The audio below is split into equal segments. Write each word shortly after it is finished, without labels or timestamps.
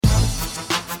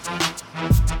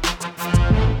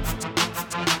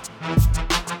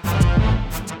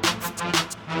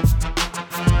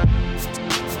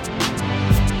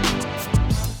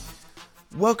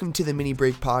Welcome to the Mini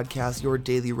Break Podcast, your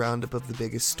daily roundup of the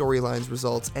biggest storylines,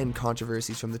 results, and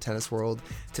controversies from the tennis world.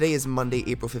 Today is Monday,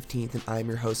 April 15th, and I'm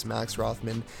your host, Max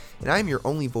Rothman, and I'm your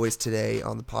only voice today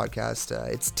on the podcast.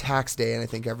 It's tax day, and I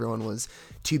think everyone was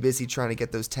too busy trying to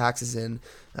get those taxes in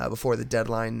before the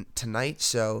deadline tonight,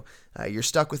 so you're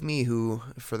stuck with me, who,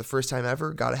 for the first time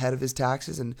ever, got ahead of his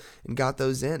taxes and got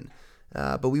those in.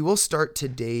 But we will start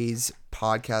today's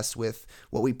podcast with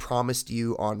what we promised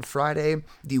you on Friday,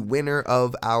 the winner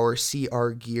of our CR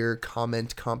Gear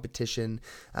comment competition.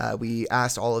 We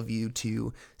asked all of you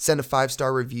to send a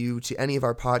 5-star review to any of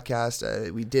our podcasts.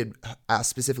 We did ask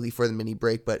specifically for the mini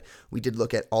break, but we did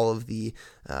look at all of the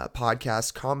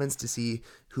podcast comments to see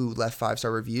who left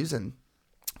 5-star reviews. And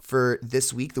for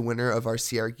this week, the winner of our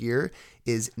CR Gear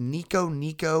is Nico.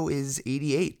 Nico is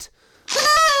 88.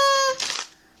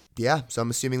 Yeah, so I'm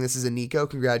assuming this is a Nico.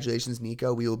 Congratulations,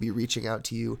 Nico. We will be reaching out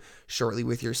to you shortly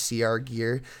with your CR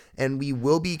gear, and we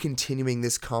will be continuing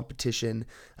this competition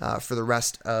for the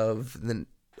rest of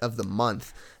the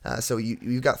month. So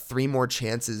you've got 3 more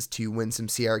chances to win some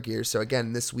CR gear. So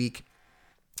again, this week,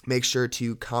 make sure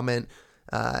to comment,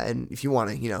 and if you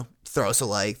want to, throw us a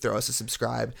like, throw us a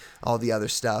subscribe, all the other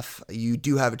stuff. You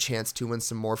do have a chance to win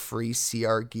some more free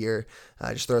CR gear.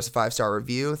 Just throw us a 5-star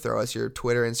review, throw us your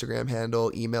Twitter, Instagram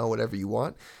handle, email, whatever you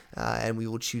want, and we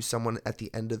will choose someone at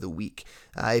the end of the week.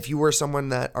 If you were someone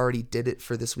that already did it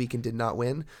for this week and did not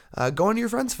win, go onto your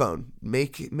friend's phone,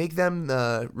 make them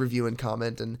review and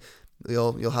comment, and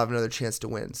you'll have another chance to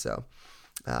win. So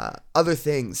other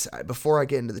things, before I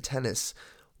get into the tennis,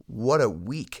 what a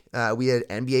week. We had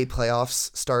NBA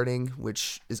playoffs starting,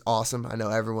 which is awesome. I know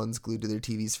everyone's glued to their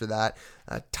TVs for that.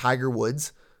 Tiger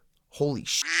Woods. Holy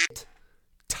shit.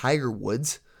 Tiger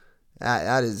Woods.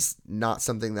 That is not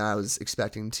something that I was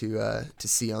expecting to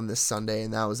see on this Sunday,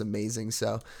 and that was amazing.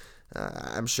 So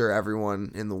I'm sure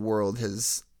everyone in the world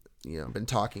has been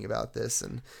talking about this,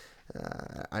 and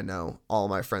I know all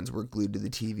my friends were glued to the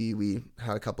TV. We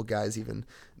had a couple guys even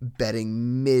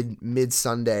betting mid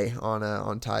Sunday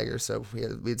on Tiger. So we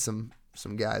had some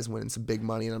guys winning some big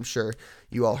money, and I'm sure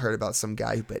you all heard about some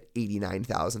guy who bet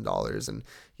 $89,000 and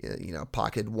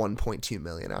pocketed $1.2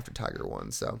 million after Tiger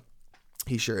won. So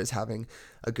he sure is having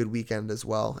a good weekend as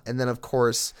well. And then of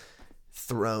course,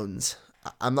 Thrones.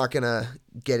 I'm not gonna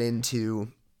get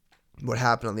into what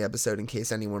happened on the episode in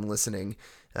case anyone listening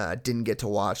didn't get to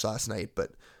watch last night,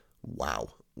 but wow,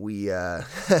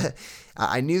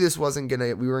 I knew this we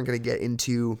weren't gonna get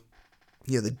into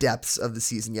the depths of the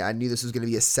season. Yeah, I knew this was gonna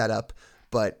be a setup,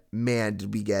 but man,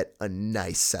 did we get a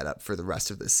nice setup for the rest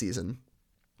of this season.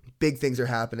 Big things are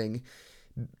happening,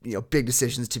 big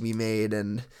decisions to be made,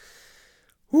 and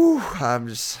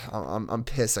I'm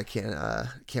pissed I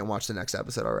can't watch the next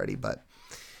episode already, but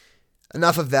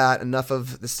enough of that, enough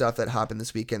of the stuff that happened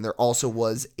this weekend. There also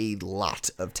was a lot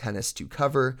of tennis to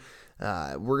cover.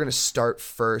 We're going to start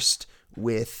first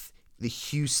with the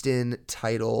Houston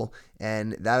title,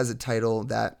 and that is a title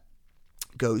that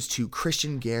goes to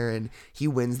Christian Garin. He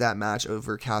wins that match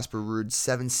over Casper Ruud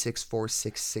 7-6,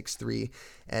 4-6, 6-3,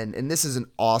 and this is an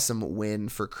awesome win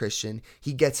for Christian.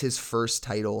 He gets his first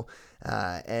title,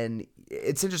 and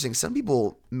it's interesting. Some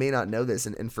people may not know this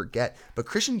and forget, but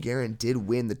Christian Garin did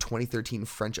win the 2013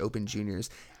 French Open Juniors,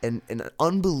 and an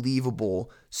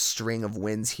unbelievable string of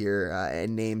wins here,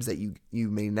 and names that you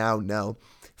may now know.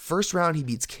 First round, he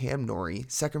beats Cam Norrie.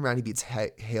 Second round, he beats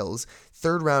Hales.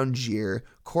 Third round, Gier.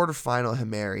 Quarterfinal,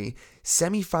 Hamari.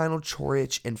 Semifinal,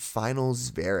 Chorich. And final,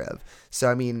 Zverev. So,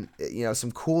 I mean,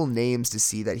 some cool names to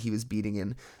see that he was beating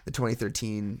in the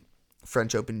 2013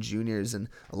 French Open Juniors, and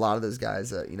a lot of those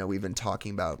guys we've been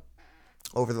talking about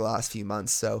over the last few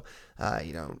months. So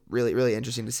really, really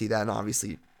interesting to see that, and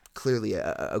obviously clearly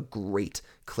a great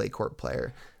clay court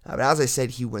player. But as I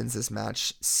said, he wins this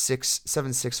match 7-6,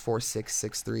 4-6,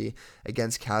 6-3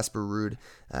 against Casper Ruud.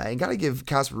 And got to give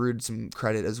Casper Ruud some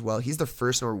credit as well. He's the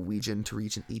first Norwegian to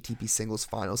reach an ATP singles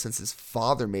final since his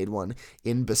father made one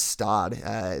in Bastad,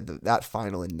 that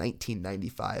final in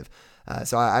 1995.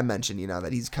 So I mentioned,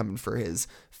 that he's coming for his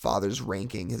father's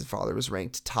ranking. His father was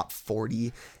ranked top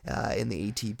 40 in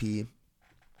the ATP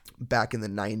back in the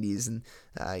 90s. And,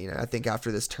 I think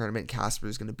after this tournament, Casper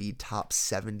is going to be top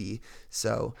 70.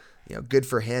 So, good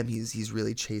for him. He's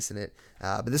really chasing it.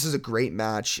 But this is a great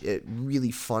match.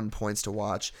 Really fun points to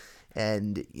watch.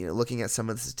 And, looking at some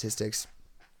of the statistics,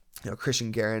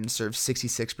 Christian Garin serves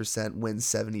 66%, wins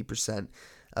 70%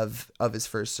 of his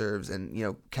first serves,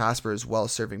 and Casper as well,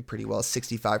 serving pretty well,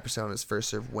 65% on his first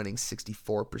serve, winning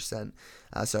 64%.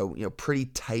 So pretty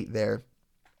tight there.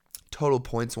 Total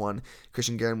points won,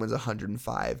 Christian Garin wins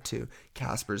 105 to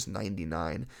Casper's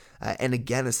 99. And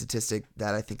again, a statistic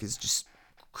that I think is just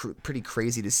pretty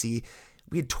crazy to see.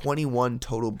 We had 21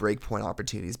 total breakpoint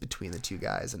opportunities between the two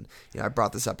guys. And, I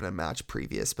brought this up in a match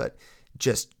previous, but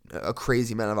just a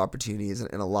crazy amount of opportunities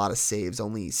and a lot of saves,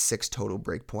 only 6 total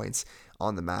breakpoints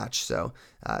on the match. So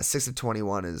 6 of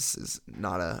 21 is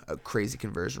not a crazy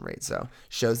conversion rate. So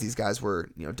shows these guys were,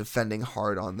 defending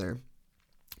hard on their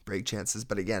break chances.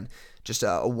 But again, just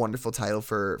a wonderful title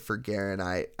for Guerin.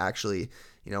 I actually,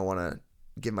 want to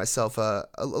give myself a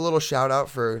little shout out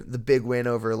for the big win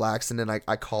over Laxton, and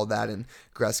I called that, and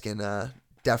Greskin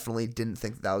definitely didn't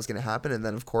think that was going to happen, and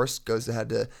then of course goes ahead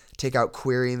to take out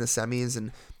Query in the semis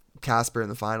and Casper in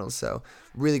the finals. So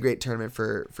really great tournament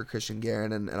for Christian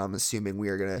Guerin, and I'm assuming we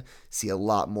are going to see a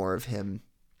lot more of him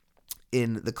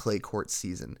in the clay court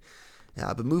season.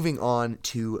 But moving on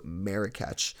to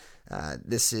Marrakech,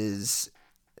 this is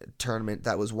a tournament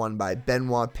that was won by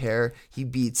Benoit Paire. He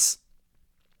beats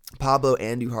Pablo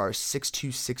Andujar 6-2,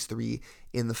 6-3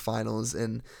 in the finals,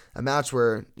 in a match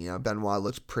where, Benoit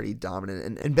looked pretty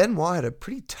dominant. And Benoit had a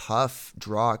pretty tough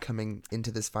draw coming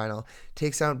into this final.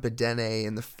 Takes out Bedene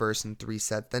in the first and 3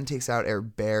 sets, then takes out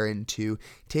Herbert in 2,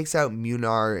 takes out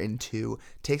Munar in 2,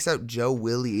 takes out Joe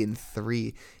Willie in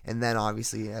 3, and then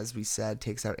obviously, as we said,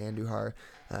 takes out Andujar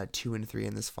 2 and 3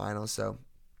 in this final. So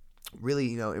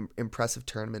really, impressive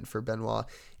tournament for Benoit.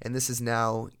 And this is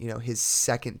now, his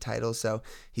second title. So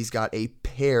he's got a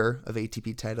pair of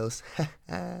ATP titles.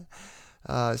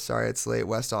 Sorry, it's late.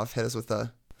 Westhoff hit us with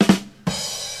a...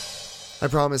 I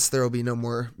promise there will be no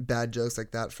more bad jokes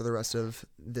like that for the rest of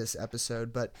this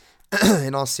episode. But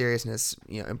in all seriousness,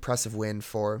 impressive win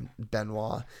for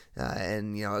Benoit.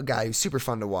 And, a guy who's super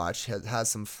fun to watch, has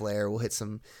some flair, will hit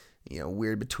some,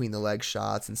 weird between the leg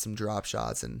shots and some drop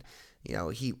shots. And,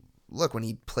 when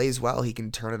he plays well, he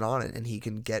can turn it on and he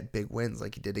can get big wins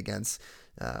like he did against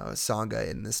Tsonga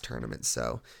in this tournament.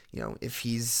 So, if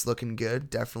he's looking good,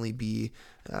 definitely be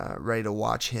ready to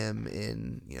watch him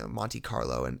in, Monte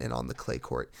Carlo and on the clay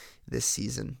court this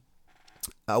season.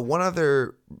 One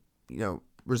other,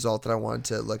 result that I wanted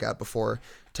to look at before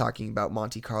talking about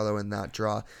Monte Carlo and that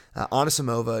draw,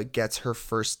 Anisimova gets her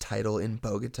first title in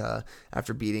Bogota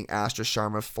after beating Astra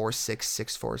Sharma 4-6,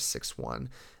 6-4, 6-1.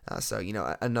 So,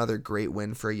 another great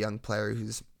win for a young player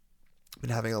who's been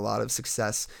having a lot of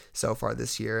success so far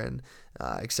this year, and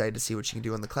excited to see what she can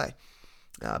do on the clay.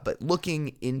 But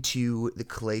looking into the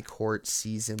clay court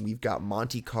season, we've got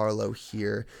Monte Carlo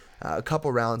here. A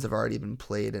couple rounds have already been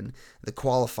played, and the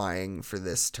qualifying for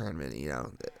this tournament,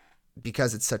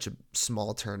 because it's such a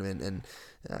small tournament and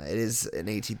it is an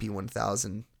ATP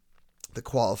 1000, the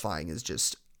qualifying is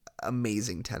just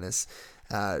amazing tennis.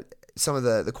 Some of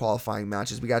the qualifying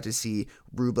matches, we got to see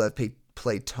Rublev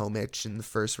play Tomic in the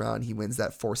first round. He wins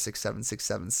that 4-6,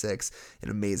 7-6, 7-6, an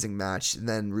amazing match. And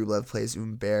then Rublev plays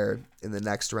Humbert in the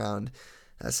next round.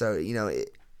 So,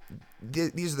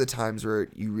 these are the times where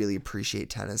you really appreciate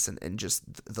tennis and just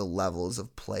the levels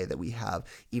of play that we have.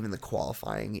 Even the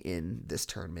qualifying in this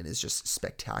tournament is just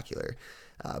spectacular.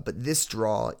 But this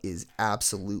draw is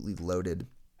absolutely loaded.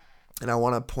 And I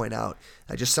want to point out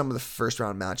just some of the first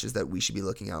round matches that we should be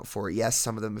looking out for. Yes,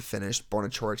 some of them have finished. Borna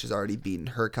Coric has already beaten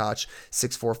Hurkacz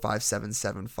 6-4,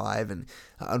 5-7, 7-5, and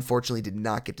unfortunately did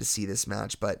not get to see this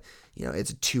match. But,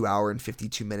 it's a 2-hour and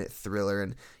 52-minute thriller.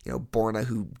 And, Borna,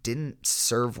 who didn't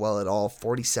serve well at all,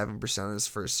 47% of his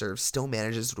first serve, still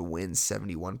manages to win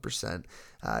 71%.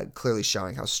 Clearly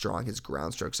showing how strong his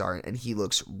ground strokes are, and he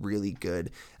looks really good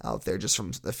out there. Just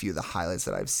from a few of the highlights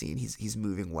that I've seen, he's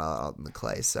moving well out in the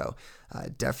clay. So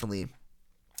definitely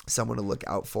someone to look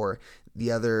out for.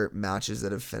 The other matches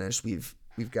that have finished, we've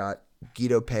got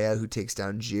Guido Pea, who takes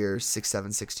down Gir 6-7,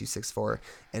 6-2, 6-4,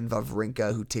 and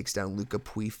Wawrinka, who takes down Luca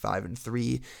Pui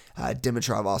 5-3.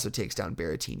 Dimitrov also takes down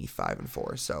Berrettini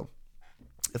 5-4. So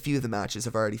a few of the matches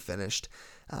have already finished,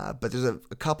 but there's a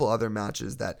couple other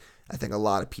matches that I think a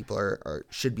lot of people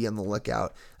should be on the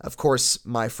lookout. Of course,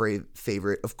 my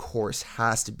favorite, of course,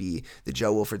 has to be the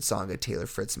Jo-Wilfried Tsonga Taylor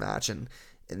Fritz match, and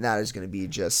that is going to be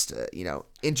just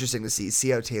interesting to see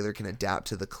how Taylor can adapt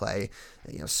to the clay.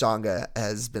 Tsonga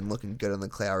has been looking good on the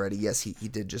clay already. Yes, he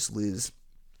did just lose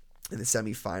in the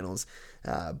semifinals,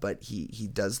 but he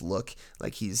does look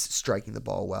like he's striking the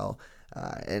ball well.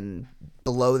 And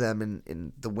below them,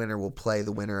 in the winner will play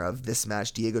the winner of this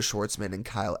match, Diego Schwartzman and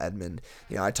Kyle Edmund.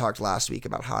 I talked last week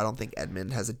about how I don't think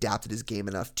Edmund has adapted his game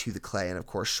enough to the clay, and of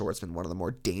course Schwartzman, one of the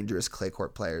more dangerous clay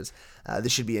court players.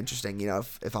 This should be interesting.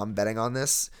 If I'm betting on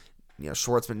this,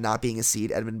 Schwartzman not being a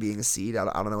seed, Edmund being a seed, I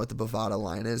don't know what the Bovada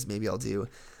line is. Maybe I'll do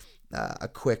a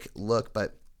quick look,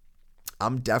 but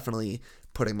I'm definitely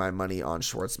putting my money on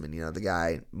Schwartzman. The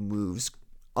guy moves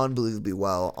unbelievably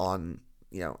well on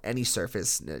any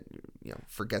surface.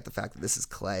 Forget the fact that this is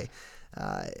clay.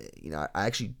 I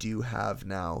actually do have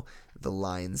now the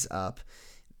lines up.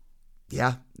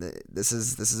 Yeah, this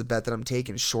is a bet that I'm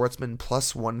taking. Schwartzman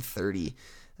plus 130.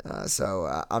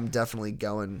 So I'm definitely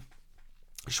going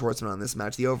Schwartzman on this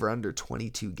match. The over under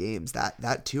 22 games.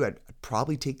 That too, I'd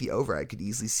probably take the over. I could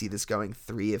easily see this going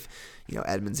 3 if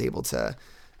Edmund's able to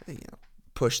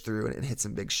push through and hit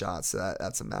some big shots. So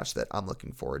that's a match that I'm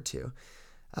looking forward to.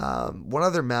 One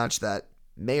other match that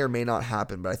may or may not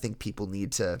happen, but I think people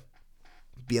need to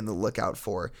be on the lookout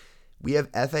for. We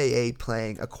have FAA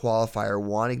playing a qualifier,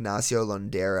 Juan Ignacio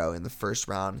Londero, in the first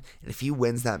round. And if he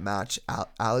wins that match,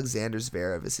 Alexander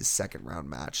Zverev is his second round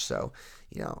match. So,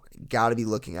 got to be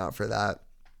looking out for that.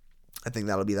 I think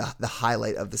that'll be the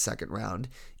highlight of the second round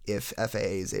if FAA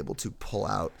is able to pull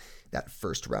out that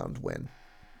first round win.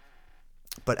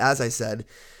 But as I said,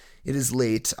 it is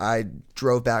late. I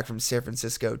drove back from San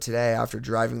Francisco today after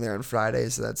driving there on Friday.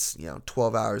 So that's,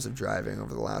 12 hours of driving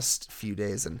over the last few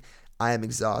days. And I am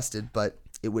exhausted, but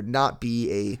it would not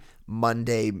be a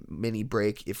Monday mini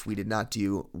break if we did not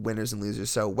do winners and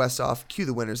losers. So Westoff, cue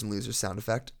the winners and losers sound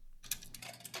effect.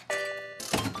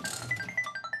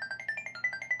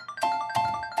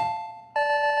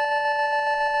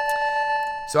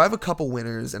 So I have a couple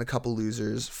winners and a couple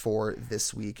losers for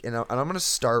this week, and I'm going to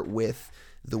start with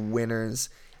the winners.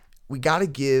 We got to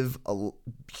give a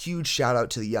huge shout out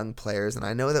to the young players, and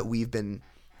I know that we've been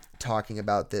talking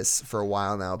about this for a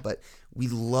while now, but we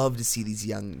love to see these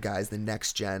young guys, the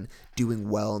next gen, doing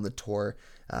well on the tour.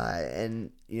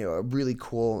 And a really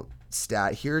cool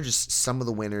stat. Here are just some of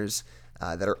the winners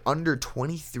that are under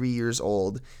 23 years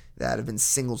old that have been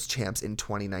singles champs in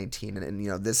 2019.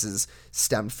 And this is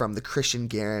stemmed from the Christian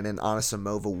Garin and Anna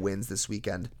Samova wins this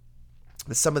weekend.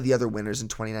 But some of the other winners in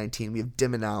 2019, we have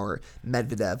Dimenauer,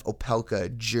 Medvedev,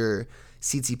 Opelka, Djur,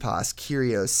 Tsitsipas,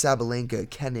 Kyrgios, Sabalenka,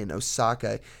 Kenin,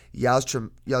 Osaka,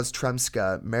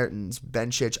 Yastremska, Mertens,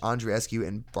 Bencic, Andreescu,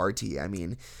 and Barty. I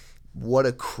mean, what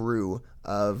a crew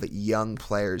of young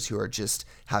players who are just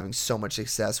having so much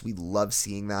success. We love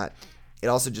seeing that. It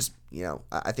also just,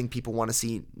 I think people want to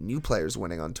see new players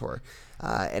winning on tour.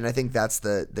 And I think that's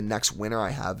the next winner I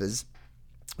have is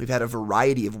we've had a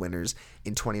variety of winners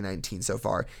in 2019 so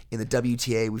far. In the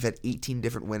WTA, we've had 18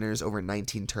 different winners over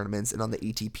 19 tournaments, and on the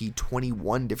ATP,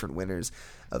 21 different winners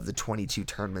of the 22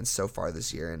 tournaments so far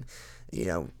this year. And,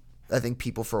 I think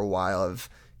people for a while have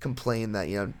complained that,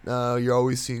 you're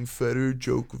always seeing Federer,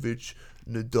 Djokovic,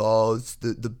 Nadal, it's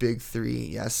the big three.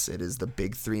 Yes, it is the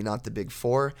big three, not the big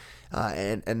four.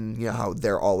 And how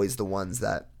they're always the ones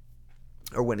that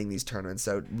are winning these tournaments.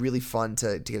 So really fun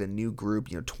to get a new group,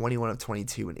 21 of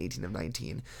 22 and 18 of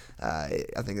 19. I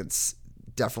think it's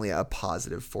definitely a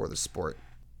positive for the sport.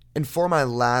 And for my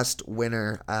last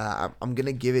winner, I'm going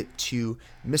to give it to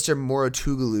Mr.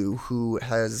 Mouratoglou, who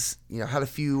has, had a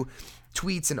few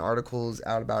tweets and articles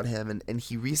out about him. And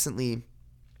he recently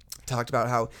talked about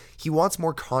how he wants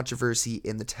more controversy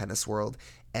in the tennis world.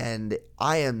 And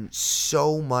I am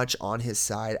so much on his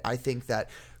side. I think that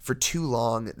for too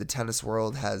long, the tennis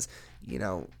world has,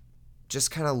 just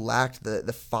kind of lacked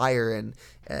the fire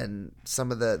and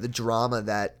some of the drama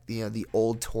that, the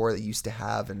old tour that used to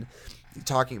have. And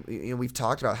we've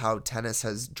talked about how tennis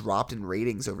has dropped in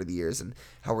ratings over the years and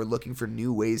how we're looking for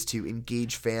new ways to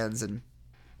engage fans and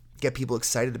get people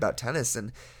excited about tennis.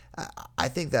 And I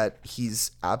think that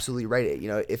he's absolutely right.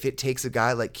 If it takes a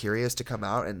guy like Kyrgios to come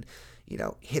out and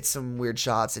hit some weird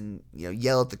shots and,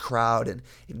 yell at the crowd and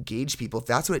engage people, if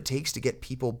that's what it takes to get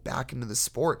people back into the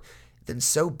sport, then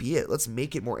so be it. Let's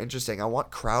make it more interesting. I want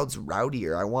crowds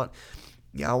rowdier. I want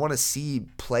to see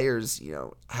players,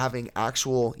 having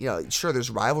actual, sure, there's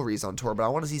rivalries on tour, but I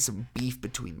want to see some beef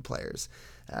between players.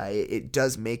 It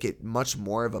does make it much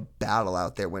more of a battle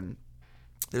out there when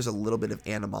there's a little bit of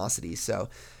animosity. So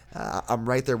I'm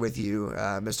right there with you,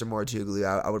 Mr. Mouratoglou.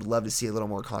 I would love to see a little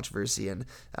more controversy and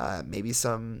maybe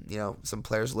some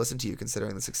players listen to you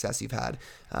considering the success you've had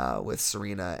with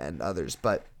Serena and others.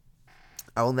 But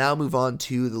I will now move on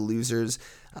to the losers.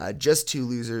 Just 2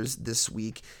 losers this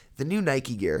week. The new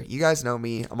Nike gear. You guys know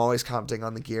me. I'm always commenting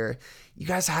on the gear. You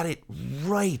guys had it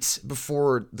right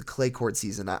before the clay court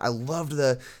season. I loved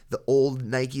the old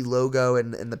Nike logo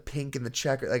and the pink and the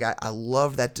checker. Like I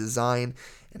love that design.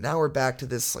 And now we're back to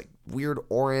this like weird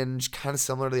orange, kind of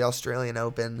similar to the Australian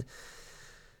Open.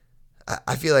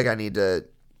 I feel like I need to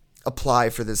apply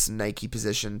for this Nike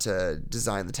position to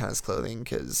design the tennis clothing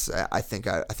because I think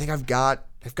I've got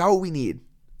what we need.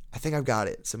 I think I've got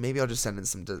it. So maybe I'll just send in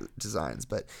some designs,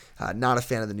 but not a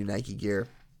fan of the new Nike gear.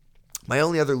 My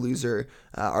only other loser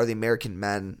are the American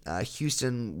men.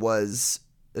 Houston was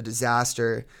a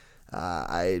disaster.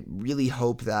 I really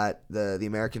hope that the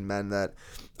American men that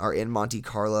are in Monte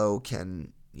Carlo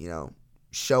can,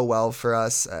 show well for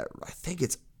us. I think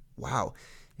it's, wow,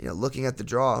 looking at the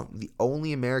draw, the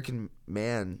only American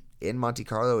man in Monte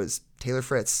Carlo is Taylor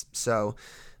Fritz. So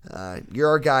you're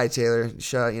our guy, Taylor.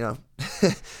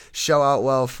 Show out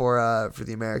well for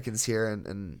the Americans here,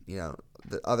 and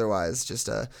otherwise just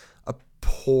a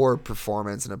poor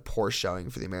performance and a poor showing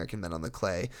for the American men on the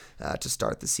clay to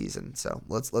start the season. So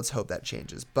let's hope that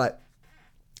changes. But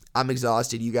I'm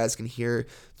exhausted. You guys can hear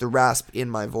the rasp in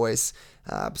my voice.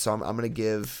 So I'm going to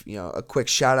give a quick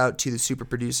shout out to the super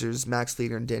producers, Max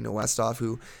Leader and Daniel Westhoff,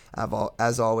 who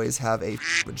as always have a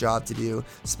job to do,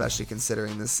 especially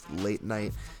considering this late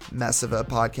night mess of a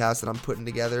podcast that I'm putting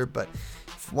together. But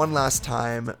one last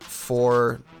time,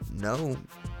 for no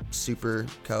super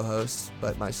co-hosts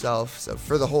but myself, so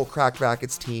for the whole Cracked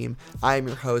Rackets team, I am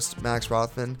your host, Max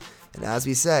Rothman, and as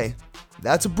we say,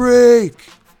 that's a break,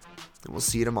 and we'll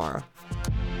see you tomorrow.